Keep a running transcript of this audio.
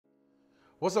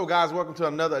What's up, guys? Welcome to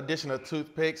another edition of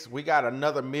Toothpiks. We got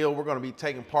another meal we're going to be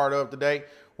taking part of today.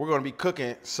 We're going to be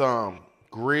cooking some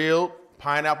grilled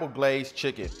pineapple glazed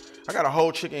chicken. I got a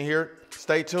whole chicken here.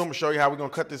 Stay tuned. I'm going to show you how we're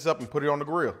going to cut this up and put it on the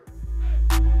grill.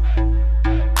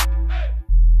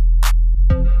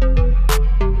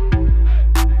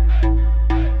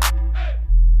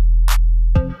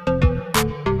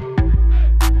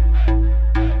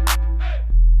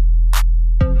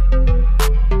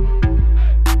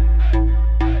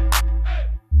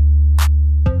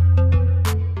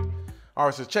 All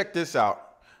right, so check this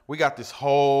out. We got this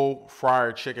whole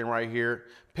fryer chicken right here.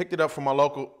 Picked it up from my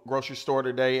local grocery store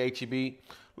today, H-E-B.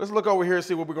 Let's look over here and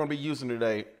see what we're gonna be using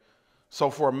today. So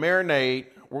for a marinade,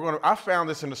 I found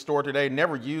this in the store today,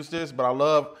 never used this, but I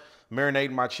love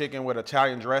marinating my chicken with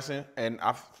Italian dressing. And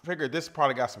I figured this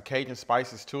probably got some Cajun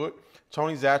spices to it.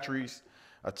 Tony Chachere's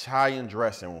Italian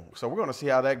dressing. So we're gonna see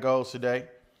how that goes today.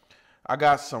 I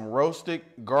got some roasted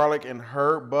garlic and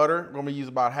herb butter. I'm gonna use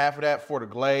about half of that for the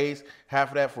glaze, half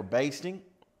of that for basting.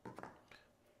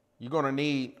 You're gonna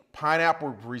need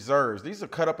pineapple reserves. These are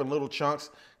cut up in little chunks.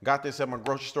 Got this at my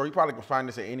grocery store. You probably can find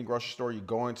this at any grocery store you're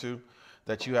going to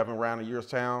that you have around in your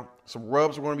town. Some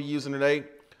rubs we're gonna be using today.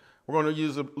 We're gonna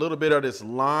use a little bit of this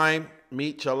lime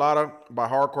meat chelada by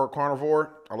Hardcore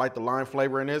Carnivore. I like the lime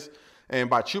flavor in this. And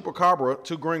by Chupacabra,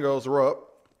 2 gringos rub.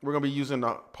 We're gonna be using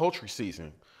the poultry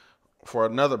seasoning for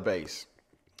another base.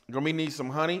 You're gonna need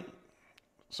some honey.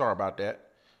 Sorry about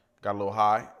that. Got a little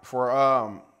high.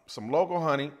 For some local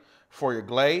honey for your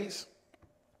glaze.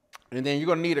 And then you're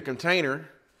gonna need a container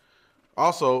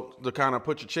also to kind of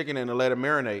put your chicken in and let it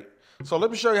marinate. So let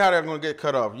me show you how they're gonna get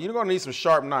cut off. You're gonna need some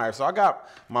sharp knives. So I got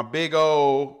my big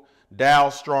old Dow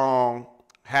Strong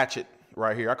hatchet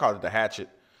right here. I call it the hatchet,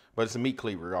 but it's a meat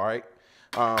cleaver, all right?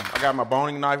 I got my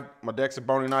boning knife, my Dexter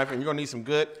boning knife, and you're gonna need some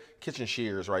good kitchen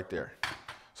shears right there.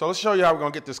 So let's show you how we're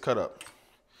gonna get this cut up.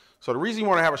 So the reason you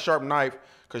wanna have a sharp knife,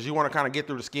 because you wanna kind of get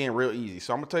through the skin real easy.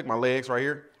 So I'm gonna take my legs right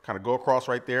here, kind of go across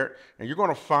right there, and you're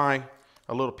gonna find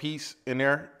a little piece in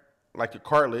there, like your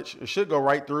cartilage. It should go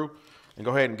right through, and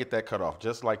go ahead and get that cut off,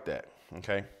 just like that,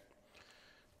 okay?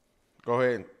 Go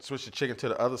ahead and switch the chicken to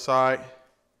the other side.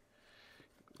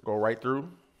 Go right through.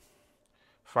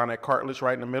 Find that cartilage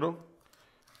right in the middle.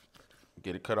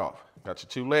 Get it cut off. Got your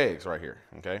 2 legs right here,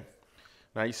 okay?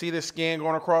 Now you see this skin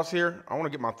going across here? I want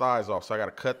to get my thighs off, so I got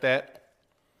to cut that.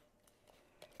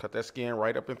 Cut that skin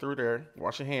right up and through there.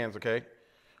 Wash your hands, okay?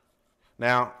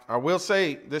 Now, I will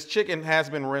say this chicken has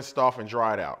been rinsed off and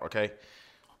dried out, okay?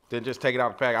 Then just take it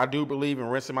out of the pack. I do believe in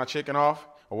rinsing my chicken off,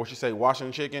 or what you say, washing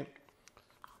the chicken.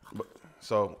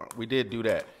 So we did do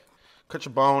that. Cut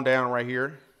your bone down right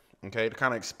here, okay, to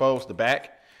kind of expose the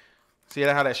back. See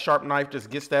how that sharp knife just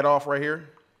gets that off right here?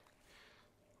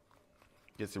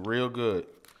 Gets it real good.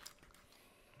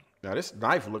 Now this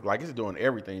knife look like it's doing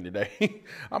everything today.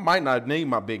 I might not need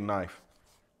my big knife,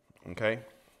 okay?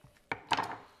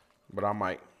 But I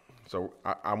might. So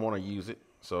I want to use it.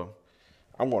 So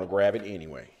I'm going to grab it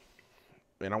anyway.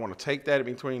 And I want to take that in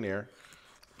between there.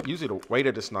 Usually the weight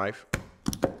of this knife,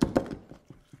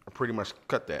 I pretty much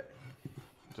cut that.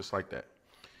 Just like that.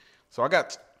 So I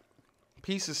got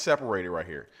pieces separated right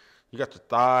here. You got your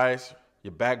thighs,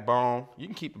 your backbone. You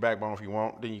can keep the backbone if you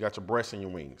want. Then you got your breasts and your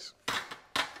wings.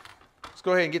 Let's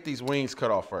go ahead and get these wings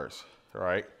cut off first, all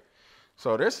right?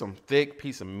 So there's some thick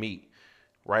piece of meat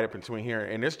right up in between here,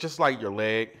 and it's just like your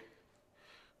leg.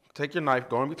 Take your knife,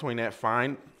 go in between that,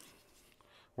 find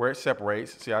where it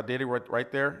separates. See, I did it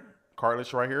right there,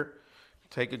 cartilage right here.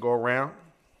 Take it, go around,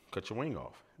 cut your wing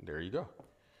off. There you go.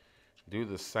 Do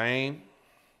the same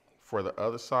for the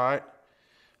other side.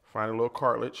 Find a little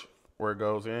cartilage where it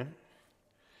goes in.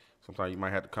 Sometimes you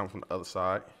might have to come from the other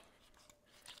side.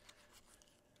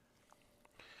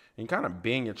 You kind of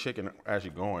bend your chicken as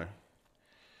you're going.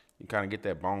 You kind of get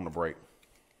that bone to break.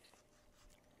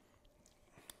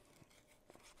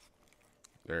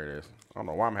 There it is. I don't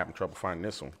know why I'm having trouble finding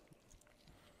this one.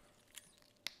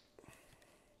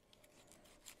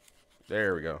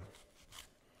 There we go.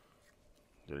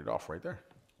 Get it off right there.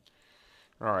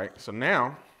 All right, so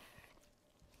now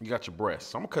you got your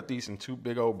breasts. So I'm gonna cut these in 2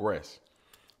 big old breasts.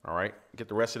 All right, get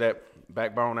the rest of that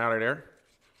backbone out of there.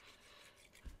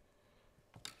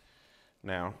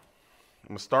 Now, I'm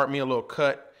gonna start me a little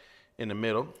cut in the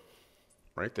middle,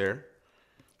 right there.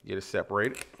 Get it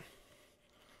separated.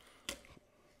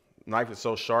 Knife is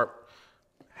so sharp.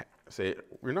 Say,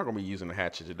 we're not gonna be using the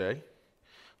hatchet today.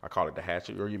 I call it the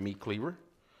hatchet or your meat cleaver.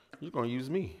 You're gonna use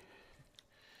me.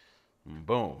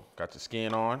 Boom, got the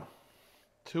skin on.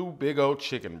 2 big old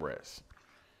chicken breasts.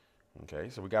 Okay,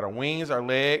 so we got our wings, our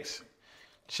legs,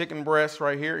 chicken breasts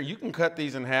right here. You can cut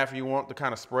these in half if you want to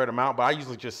kind of spread them out, but I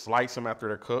usually just slice them after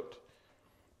they're cooked.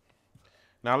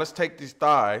 Now let's take these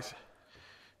thighs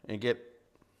and get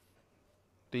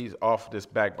these off this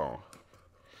backbone.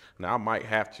 Now I might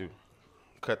have to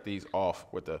cut these off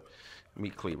with a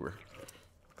meat cleaver,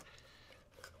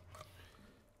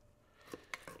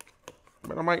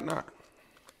 but I might not.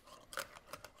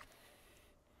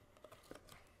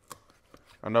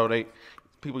 I know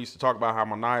people used to talk about how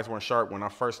my knives weren't sharp when I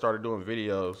first started doing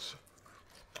videos,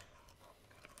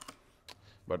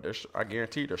 but I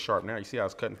guarantee they're sharp now. You see how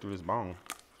it's cutting through this bone.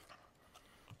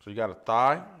 So you got a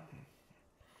thigh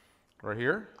right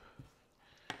here,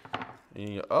 and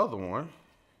your other one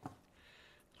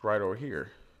is right over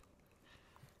here.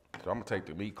 So I'm gonna take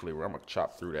the meat cleaver, I'm gonna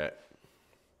chop through that.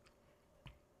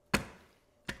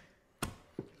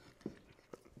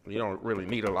 You don't really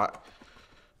need a lot,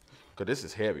 because this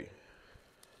is heavy.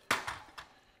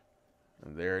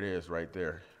 And there it is right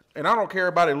there. And I don't care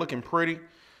about it looking pretty.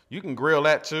 You can grill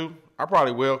that too. I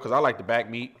probably will, because I like the back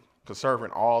meat,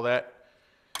 conserving all that.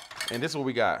 And this is what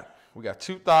we got. We got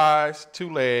 2 thighs,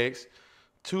 2 legs,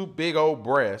 2 big old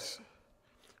breasts.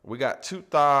 We got 2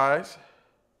 thighs.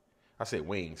 I said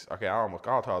wings. Okay, I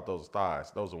thought those are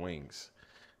thighs. Those are wings.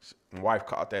 My wife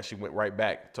caught that. She went right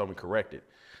back, told me correct it.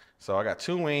 So I got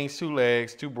 2 wings, 2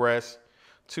 legs, 2 breasts,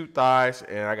 2 thighs,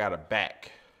 and I got a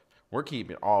back. We're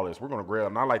keeping all this. We're gonna grill,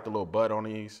 and I like the little butt on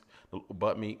these, the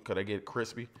butt meat, because they get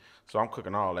crispy. So I'm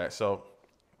cooking all that. So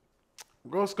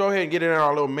let's go ahead and get in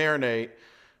our little marinade.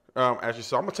 As you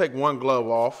saw, I'm gonna take 1 glove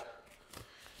off,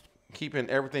 keeping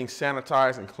everything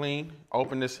sanitized and clean.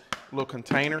 Open this little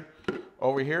container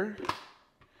over here,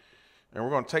 and we're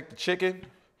gonna take the chicken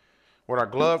with our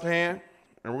gloved hand,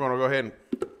 and we're gonna go ahead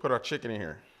and put our chicken in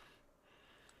here.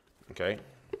 Okay.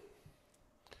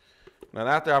 Now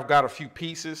after I've got a few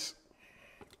pieces,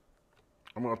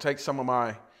 I'm gonna take some of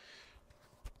my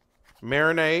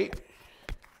marinade,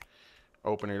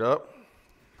 open it up.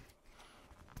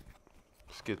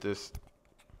 Let's get this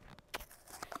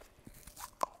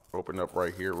open up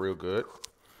right here real good.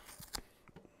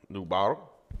 New bottle.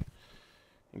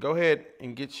 And go ahead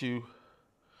and get you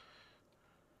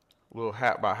a little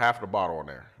about half of the bottle on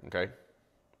there, okay?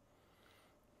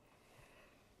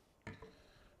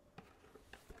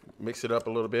 Mix it up a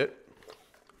little bit.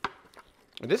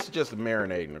 And this is just the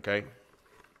marinating, okay?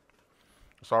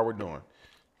 That's all we're doing.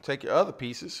 Take your other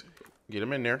pieces, get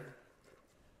them in there.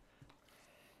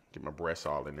 Get my breasts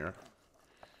all in there.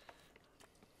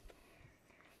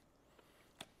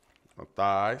 My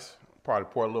thighs. Probably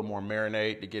pour a little more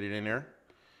marinade to get it in there.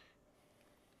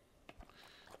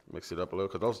 Mix it up a little,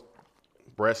 because those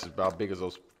breasts is about big as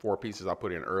those 4 pieces I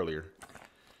put in earlier.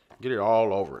 Get it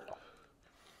all over it.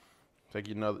 Take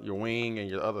your wing and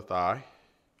your other thigh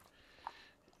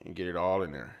and get it all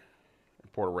in there.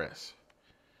 And pour the rest.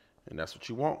 And that's what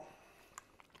you want.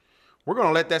 We're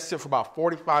gonna let that sit for about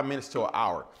 45 minutes to an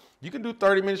hour. You can do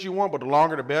 30 minutes you want, but the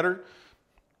longer the better.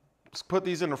 Just put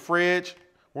these in the fridge.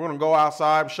 We're gonna go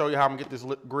outside and show you how I'm gonna get this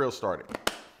grill started.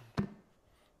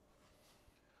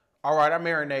 All right, our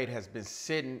marinade has been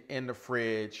sitting in the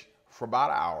fridge for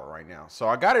about an hour right now. So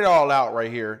I got it all out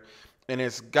right here, and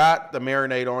it's got the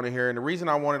marinade on it here. And the reason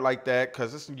I want it like that,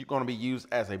 because this is gonna be used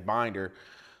as a binder.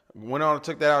 Went on and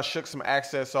took that out, shook some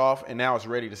excess off, and now it's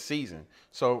ready to season.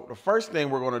 So the first thing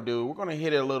we're gonna do, we're gonna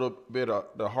hit it a little bit of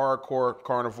the hardcore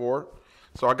carnivore.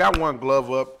 So I got 1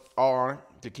 glove up all on it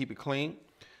to keep it clean.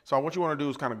 So what you wanna do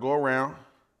is kind of go around,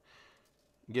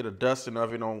 get a dusting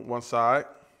of it on one side.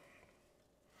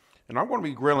 And I'm gonna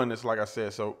be grilling this, like I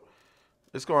said, so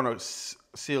it's gonna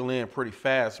seal in pretty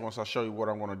fast once I show you what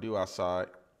I'm gonna do outside.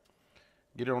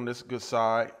 Get it on this good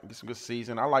side, get some good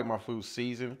season. I like my food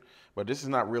seasoned, but this is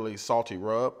not really salty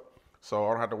rub, so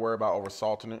I don't have to worry about over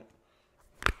salting it.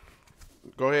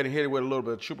 Go ahead and hit it with a little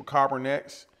bit of chupacabra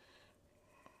next.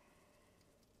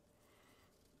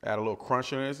 Add a little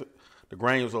crunch in this. The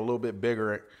granules are a little bit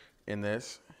bigger in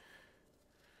this.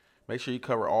 Make sure you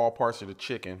cover all parts of the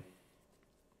chicken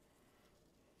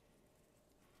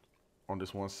on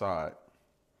this one side.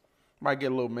 Might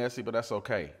get a little messy, but that's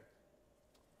okay.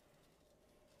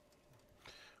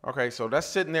 Okay, so that's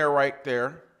sitting there right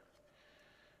there.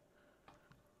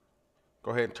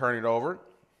 Go ahead and turn it over.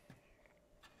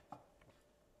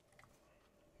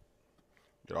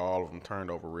 Get all of them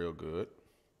turned over real good.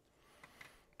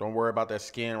 Don't worry about that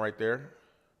skin right there,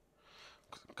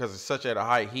 because it's such at a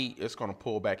high heat, it's gonna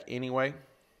pull back anyway.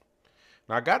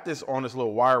 Now I got this on this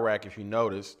little wire rack, if you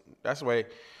notice. That's the way,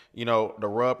 you know, the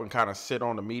rub can kind of sit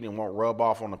on the meat and won't rub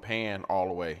off on the pan all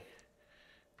the way.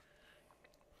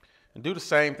 And do the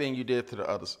same thing you did to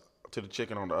the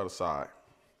chicken on the other side.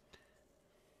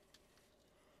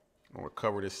 I'm gonna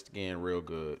cover this skin real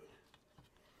good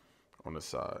on the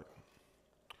side,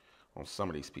 on some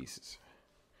of these pieces.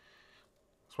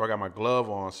 So I got my glove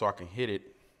on so I can hit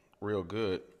it real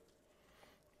good.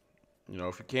 You know,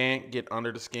 if you can't get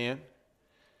under the skin,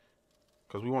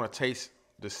 because we want to taste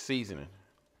the seasoning.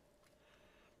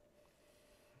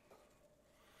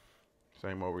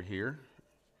 Same over here.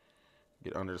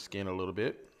 Get under the skin a little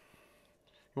bit.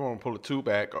 You want to pull the tube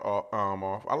back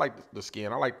off. I like the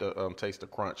skin. I like to taste the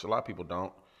crunch. A lot of people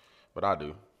don't, but I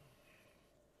do.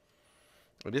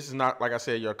 But this is not, like I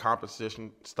said, your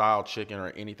competition style chicken or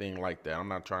anything like that. I'm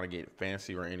not trying to get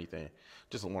fancy or anything.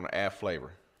 Just want to add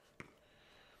flavor.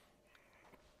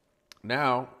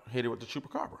 Now, hit it with the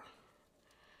chupacabra.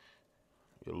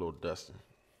 Get a little dusting.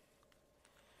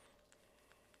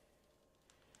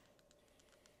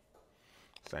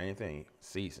 Same thing,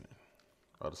 seasoning.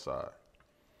 Other side.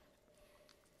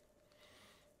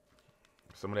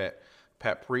 Some of that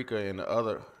paprika and the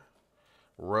other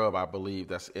rub, I believe,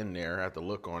 that's in there. I have to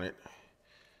look on it.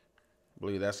 I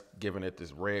believe that's giving it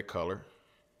this red color.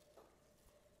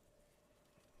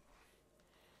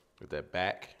 Hit that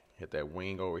back, hit that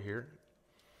wing over here.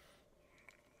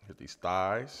 Hit these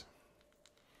thighs.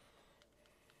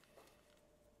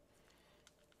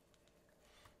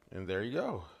 And there you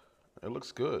go. It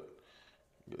looks good.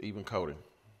 Even coating.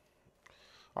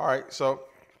 All right, so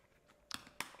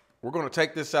we're gonna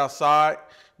take this outside.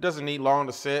 It doesn't need long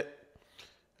to set.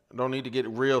 Don't need to get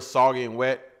real soggy and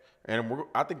wet. And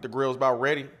I think the grill's about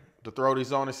ready to throw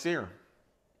these on and sear 'em.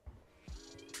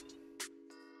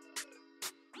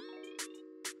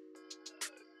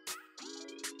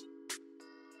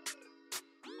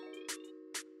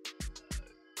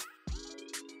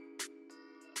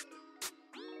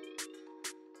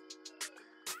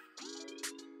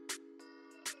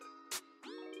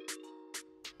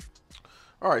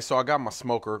 All right, so I got my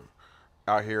smoker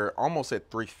out here almost at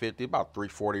 350, about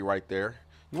 340 right there.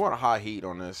 You want a high heat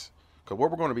on this, because what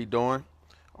we're going to be doing,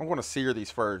 I'm going to sear these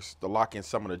first to lock in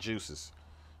some of the juices.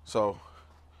 So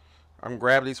I'm going to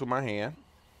grab these with my hand.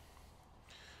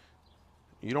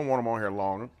 You don't want them on here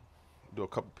long. Do a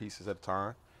couple pieces at a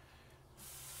time.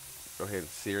 Go ahead and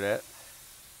sear that.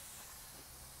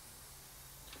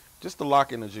 Just to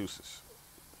lock in the juices.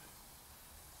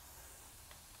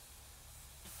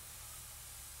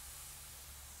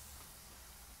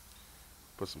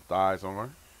 Put some thighs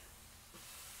on.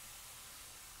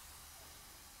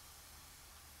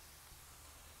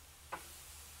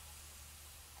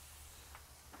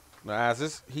 Now as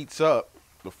this heats up,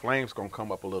 the flame's gonna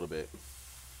come up a little bit.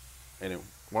 And then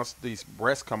once these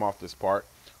breasts come off this part,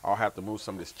 I'll have to move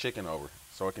some of this chicken over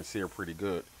so it can sear pretty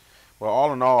good. Well,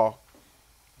 all in all,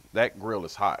 that grill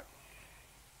is hot.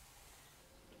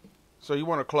 So you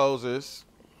wanna close this.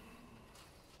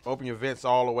 Open your vents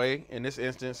all the way. In this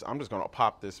instance, I'm just gonna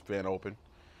pop this vent open.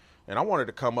 And I want it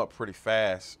to come up pretty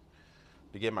fast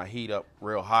to get my heat up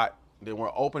real hot. Then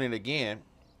we'll open it again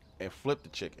and flip the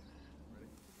chicken.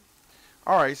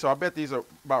 All right, so I bet these are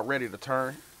about ready to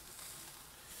turn.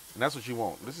 And that's what you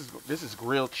want. This is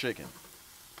grilled chicken.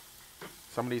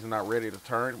 Some of these are not ready to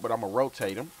turn, but I'm gonna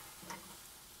rotate them.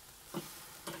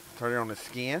 Turn it on the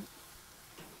skin.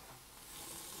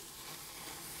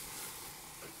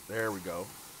 There we go.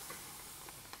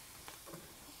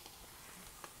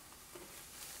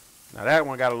 Now that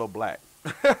one got a little black.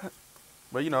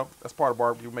 But you know, that's part of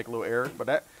barbecue, make a little error. But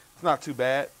it's not too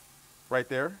bad right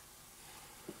there.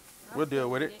 We'll deal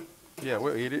with it. Yeah,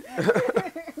 we'll eat it.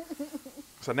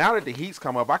 So now that the heat's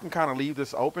come up, I can kind of leave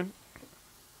this open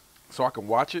so I can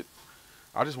watch it.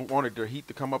 I just wanted the heat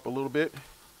to come up a little bit.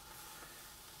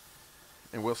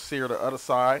 And we'll sear the other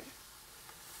side.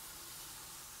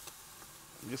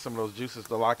 Get some of those juices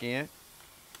to lock in.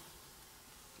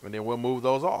 And then we'll move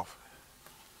those off.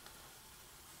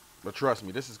 But trust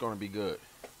me, this is going to be good.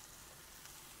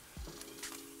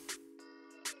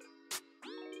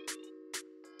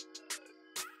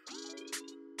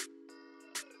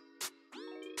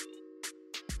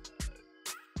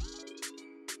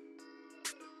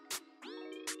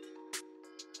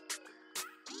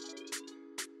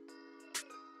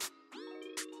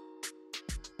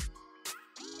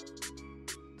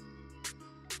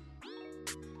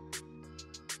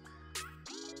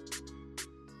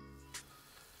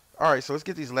 All right, so let's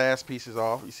get these last pieces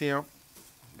off. You see them?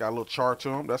 Got a little char to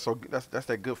them. That's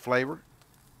that good flavor.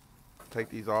 Take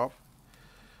these off.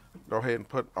 Go ahead and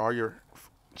put all your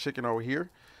chicken over here.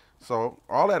 So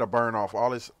all that'll burn off. All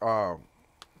this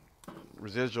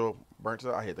residual burnt.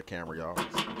 I hit the camera, y'all.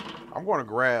 I'm going to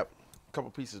grab a couple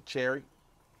pieces of cherry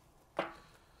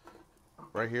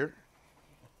right here.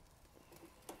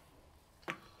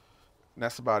 And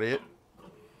that's about it.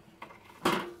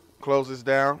 close this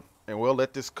down, and we'll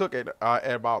let this cook at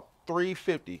about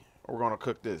 350. We're gonna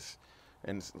cook this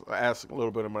and add a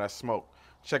little bit of that smoke.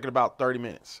 Check it about 30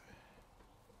 minutes.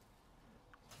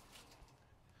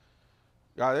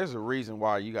 Guys, there's a reason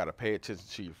why you gotta pay attention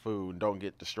to your food and don't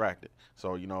get distracted.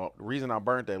 So, you know, the reason I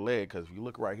burnt that leg, because if you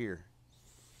look right here,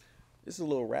 this is a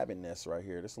little rabbit nest right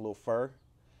here. This is a little fur.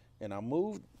 And I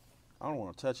moved, I don't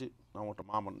want to touch it. I don't want the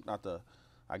mama not to,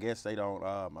 I guess they don't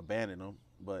abandon them.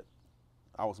 But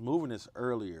I was moving this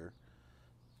earlier,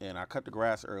 and I cut the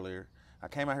grass earlier. I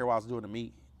came out here while I was doing the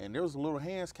meat, and there was little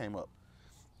hands came up.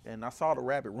 And I saw the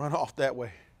rabbit run off that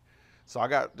way. So I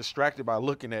got distracted by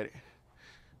looking at it.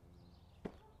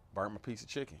 Burnt my piece of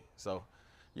chicken. So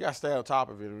you gotta stay on top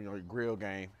of it, you know, your grill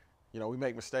game. You know, we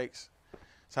make mistakes.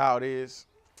 It's how it is.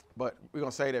 But we're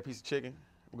gonna save that piece of chicken.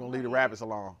 We're gonna leave the rabbits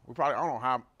alone. We probably, I don't know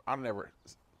how, I never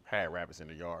had rabbits in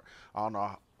the yard. I don't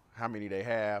know how many they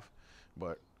have,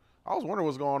 but I was wondering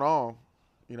what's going on.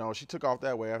 You know, she took off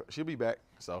that way. She'll be back.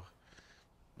 So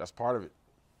that's part of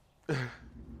it.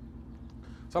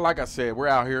 So like I said, we're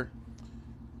out here.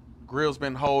 Grill's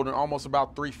been holding almost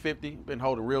about 350. Been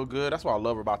holding real good. That's what I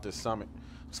love about this Summit.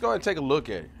 Let's go ahead and take a look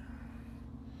at it.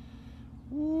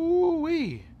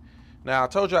 Woo-wee. Now, I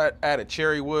told you I added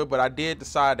cherry wood, but I did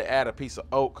decide to add a piece of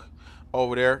oak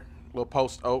over there, a little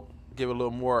post oak, give it a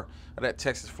little more of that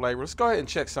Texas flavor. Let's go ahead and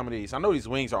check some of these. I know these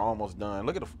wings are almost done.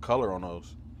 Look at the color on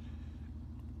those.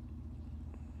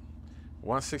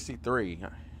 163.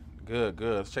 Good,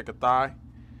 good. Let's check a thigh.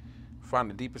 Find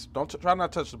the deepest. Try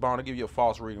not to touch the bone. I'll give you a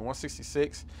false reading.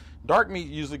 166. Dark meat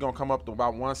usually gonna come up to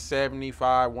about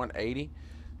 175, 180.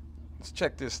 Let's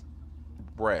check this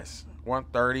breast.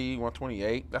 130,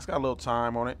 128. That's got a little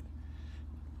time on it.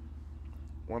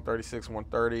 136,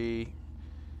 130.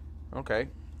 Okay.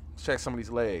 Let's check some of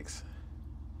these legs.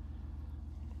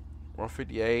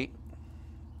 158.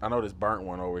 I know this burnt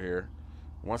one over here.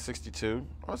 162.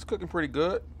 Oh, it's cooking pretty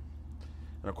good.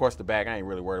 And of course the back, I ain't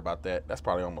really worried about that. That's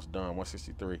probably almost done.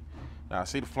 163. Now I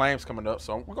see the flames coming up,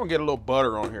 so we're gonna get a little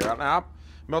butter on here. Now I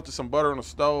melted some butter on the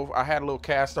stove. I had a little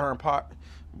cast iron pot,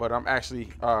 but I'm actually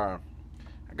I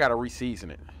gotta reseason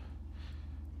it.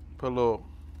 Put a little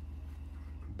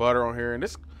butter on here, and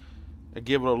this it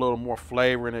give it a little more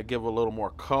flavor and it give it a little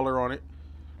more color on it.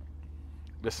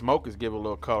 The smoke is give it a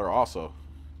little color also.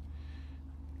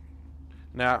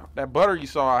 Now that butter you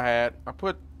saw I had, I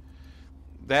put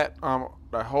that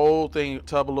the whole thing,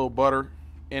 tub of little butter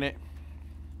in it,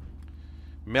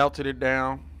 melted it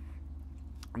down,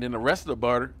 and then the rest of the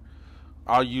butter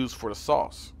I'll use for the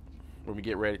sauce when we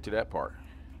get ready to that part.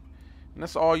 And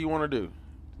that's all you want to do.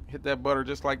 Hit that butter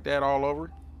just like that all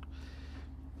over.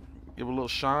 Give it a little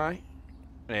shine.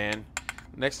 And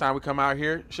next time we come out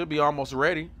here, it should be almost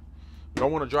ready.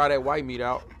 Don't want to dry that white meat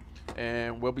out.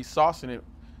 And we'll be saucing it.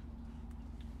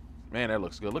 Man, that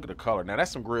looks good. Look at the color. Now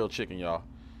that's some grilled chicken, y'all.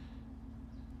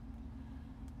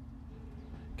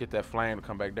 Get that flame to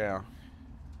come back down.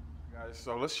 Guys,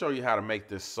 so let's show you how to make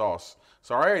this sauce.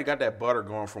 So I already got that butter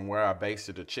going from where I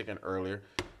basted the chicken earlier,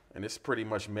 and it's pretty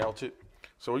much melted.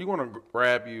 So you want to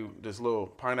grab you this little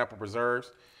pineapple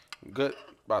preserves, good,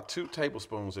 about 2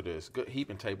 tablespoons of this, good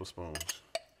heaping tablespoons,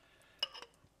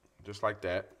 just like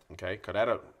that. Okay, cause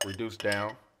that'll reduce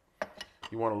down.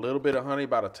 You want a little bit of honey,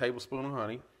 about a tablespoon of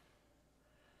honey,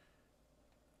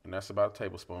 and that's about a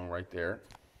tablespoon right there.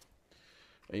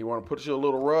 And you want to put your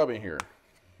little rub in here.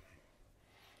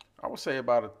 I would say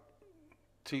about a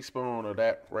teaspoon of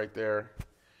that right there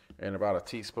and about a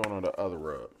teaspoon of the other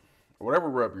rub. Whatever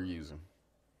rub you're using.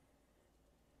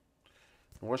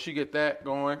 And once you get that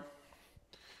going,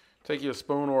 take your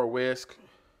spoon or a whisk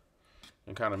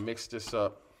and kind of mix this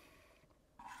up.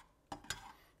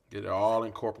 Get it all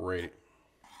incorporated.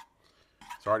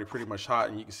 It's already pretty much hot,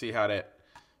 and you can see how that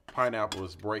pineapple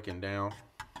is breaking down.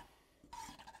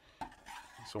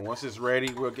 So once it's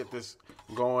ready, we'll get this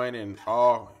going and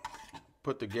all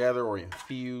put together or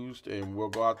infused, and we'll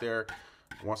go out there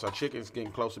once our chicken's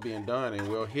getting close to being done, and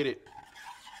we'll hit it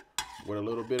with a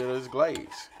little bit of this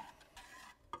glaze.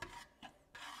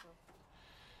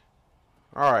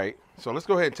 All right, so let's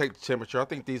go ahead and take the temperature. I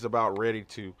think these are about ready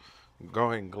to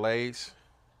go ahead and glaze.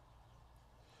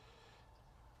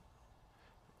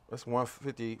 That's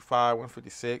 155,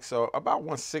 156, so about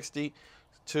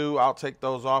 162. I'll take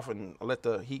those off and let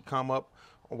the heat come up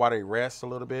while they rest a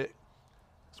little bit.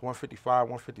 It's 155,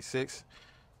 156.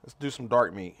 Let's do some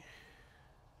dark meat.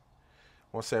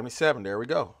 177, there we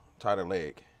go. Tie the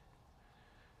leg.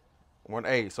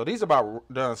 180, so these are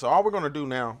about done. So all we're gonna do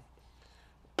now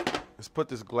is put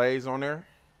this glaze on there,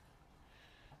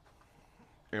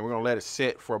 and we're gonna let it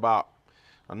sit for about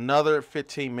another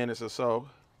 15 minutes or so.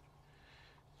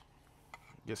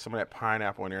 Get some of that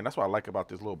pineapple in there. And that's what I like about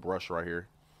this little brush right here.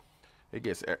 It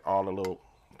gets all the little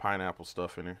pineapple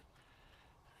stuff in there.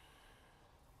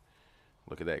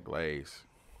 Look at that glaze.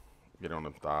 Get on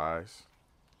them thighs.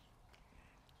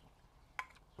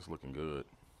 It's looking good.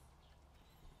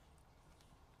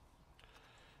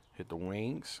 Hit the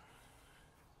wings.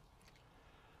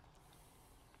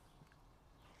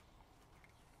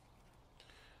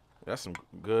 That's some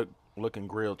good looking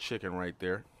grilled chicken right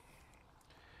there.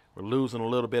 We're losing a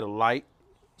little bit of light.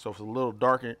 So if it's a little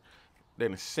darker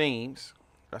than it seems,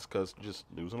 that's because just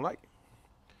losing light.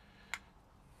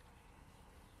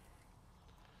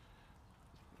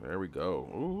 There we go.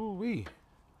 Ooh wee.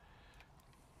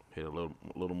 Hit a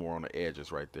little more on the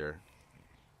edges right there.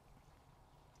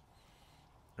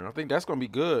 And I think that's gonna be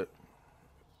good.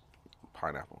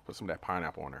 Pineapple. Put some of that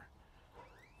pineapple on there.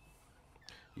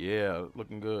 Yeah,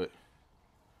 looking good.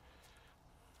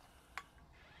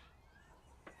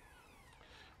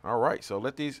 All right, so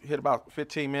let these hit about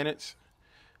 15 minutes.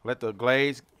 Let the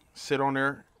glaze sit on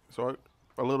there so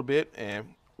a little bit,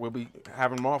 and we'll be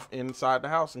having them off inside the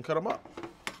house and cut them up.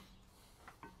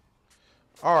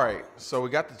 All right, so we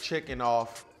got the chicken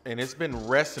off, and it's been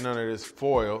resting under this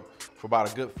foil for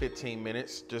about a good 15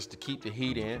 minutes just to keep the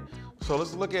heat in. So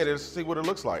let's look at it and see what it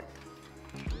looks like.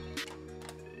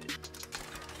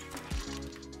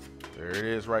 There it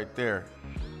is right there.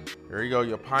 There you go,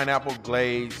 your pineapple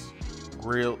glazed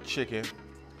grilled chicken.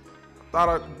 Thought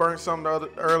I burnt something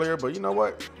earlier, but you know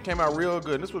what? Came out real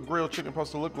good. And this is what grilled chicken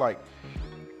supposed to look like.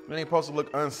 It ain't supposed to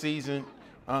look unseasoned,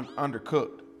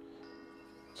 undercooked.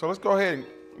 So let's go ahead and,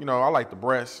 you know, I like the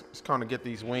breast. Let's kind of get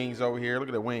these wings over here. Look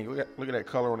at that wing. Look at that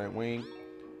color on that wing.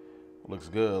 Looks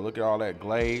good. Look at all that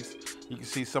glaze. You can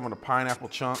see some of the pineapple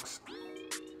chunks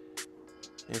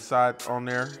inside on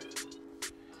there.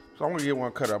 So I'm gonna get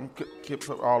one cut up. I'm gonna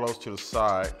put all those to the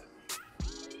side.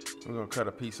 We're gonna cut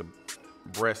a piece of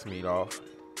breast meat off.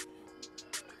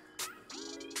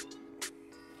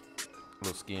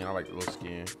 Little skin, I like the little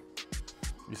skin.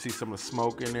 You see some of the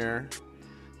smoke in there.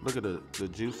 Look at the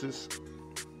juices.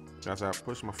 As I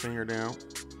push my finger down,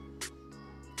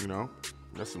 you know,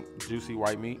 that's some juicy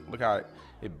white meat. Look how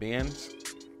it bends.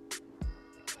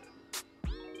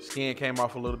 Skin came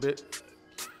off a little bit.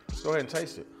 Let's go ahead and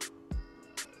taste it.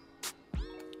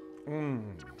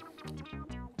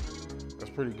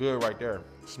 That's pretty good right there.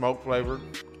 Smoke flavor.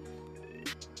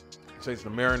 Taste the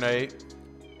marinade.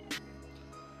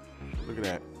 Look at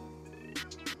that.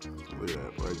 Look at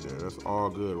that right there. That's all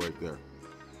good right there.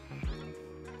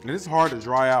 And it's hard to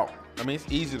dry out. I mean,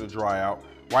 it's easy to dry out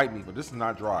white meat, but this is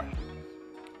not dry,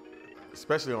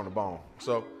 especially on the bone.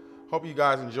 So, hope you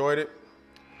guys enjoyed it.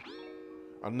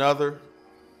 Another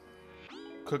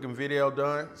cooking video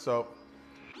done. So,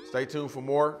 stay tuned for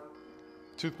more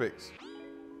toothpicks.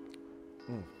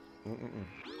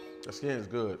 That skin is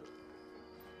good.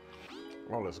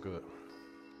 Oh, that's good.